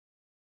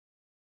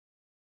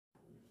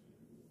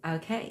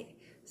Okay,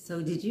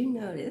 so did you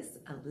notice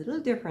a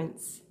little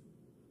difference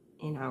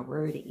in our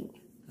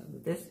wording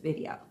of this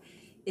video?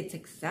 It's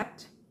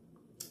accept,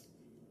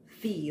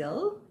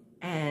 feel,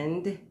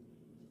 and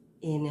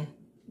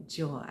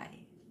enjoy.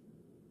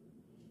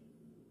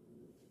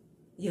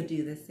 You'll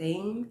do the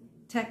same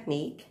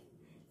technique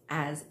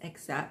as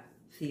accept,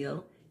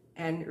 feel,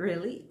 and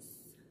release.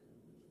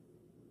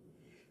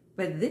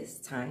 But this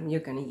time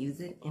you're going to use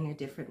it in a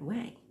different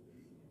way.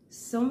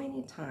 So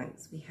many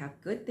times we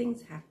have good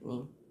things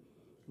happening.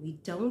 We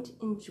don't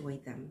enjoy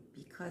them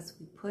because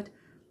we put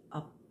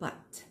a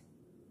but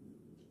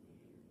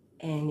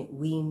and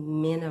we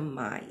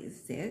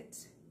minimize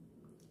it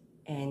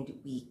and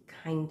we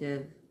kind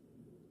of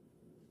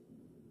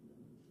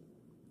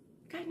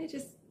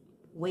just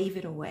wave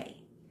it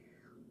away.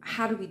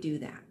 How do we do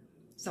that?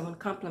 Someone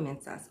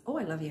compliments us. Oh,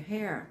 I love your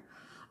hair.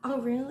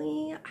 Oh,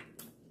 really?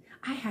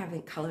 I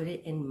haven't colored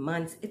it in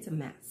months. It's a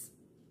mess.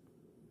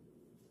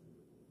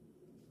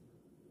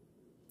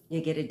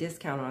 You get a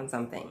discount on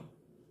something.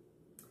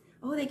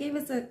 Oh, they gave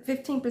us a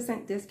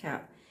 15%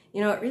 discount.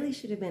 You know, it really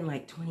should have been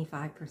like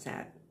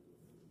 25%.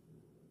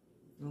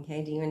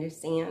 Okay, do you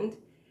understand?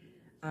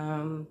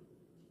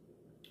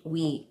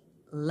 We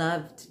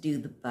love to do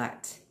the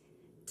but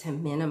to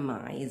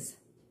minimize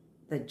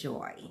the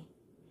joy.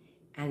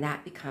 And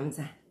that becomes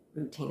a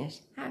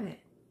routinish habit.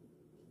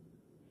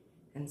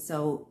 And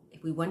so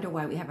if we wonder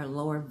why we have a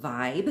lower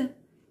vibe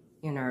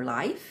in our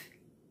life,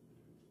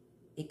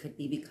 it could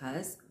be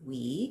because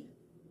we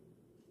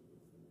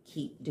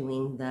keep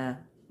doing the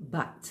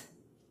but.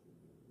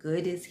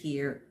 Good is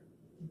here,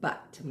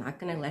 but I'm not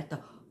going to let the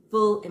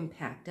full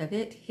impact of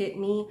it hit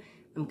me.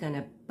 I'm going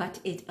to but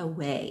it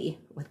away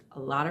with a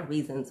lot of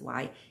reasons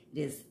why it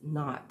is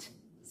not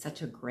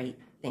such a great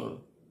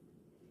thing.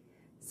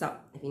 So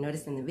if you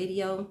notice in the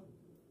video,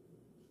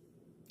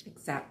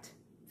 accept,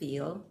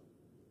 feel,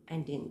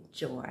 and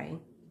enjoy.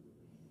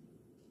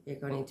 You're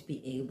going to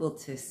be able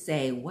to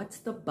say, what's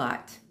the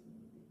but,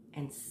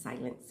 and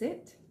silence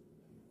it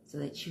so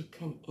that you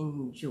can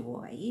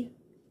enjoy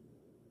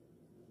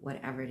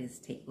whatever it is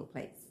taking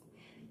place.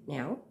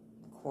 Now,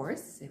 of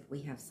course, if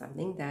we have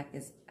something that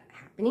is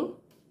happening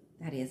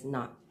that is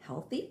not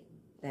healthy,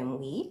 then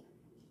we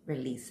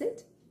release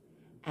it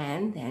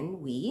and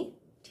then we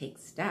take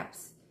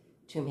steps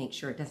to make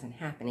sure it doesn't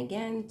happen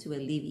again, to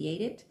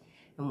alleviate it.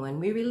 And when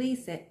we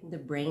release it, the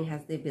brain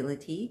has the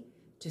ability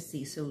to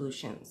see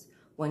solutions.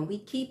 When we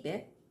keep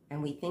it,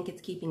 and we think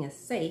it's keeping us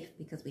safe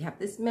because we have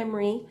this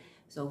memory,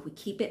 so if we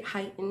keep it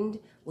heightened,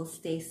 we'll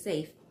stay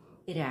safe.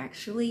 It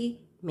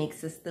actually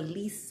makes us the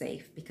least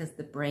safe because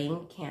the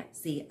brain can't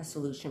see a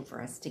solution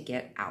for us to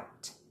get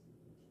out.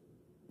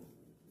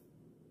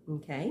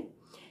 Okay?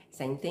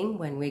 Same thing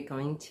when we're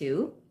going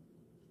to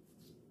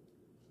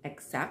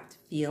accept,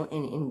 feel,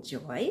 and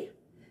enjoy.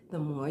 The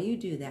more you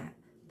do that,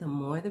 the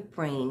more the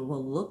brain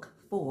will look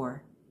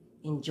for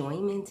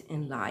enjoyment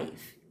in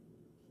life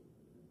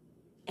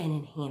and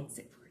enhance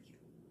it for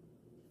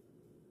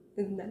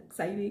you. Isn't that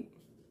exciting?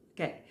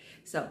 Okay,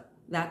 so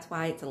that's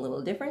why it's a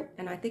little different,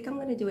 and I think I'm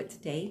going to do it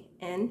today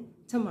and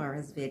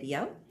tomorrow's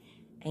video,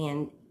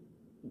 and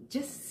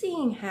just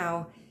seeing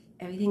how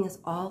everything is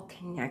all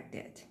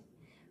connected.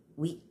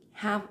 We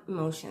have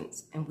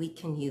emotions and we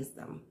can use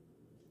them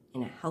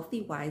in a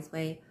healthy, wise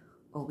way,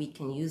 or we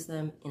can use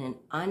them in an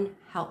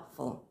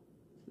unhelpful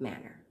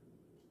manner.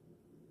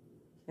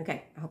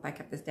 Okay, I hope I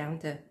kept this down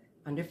to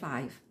under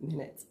 5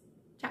 minutes.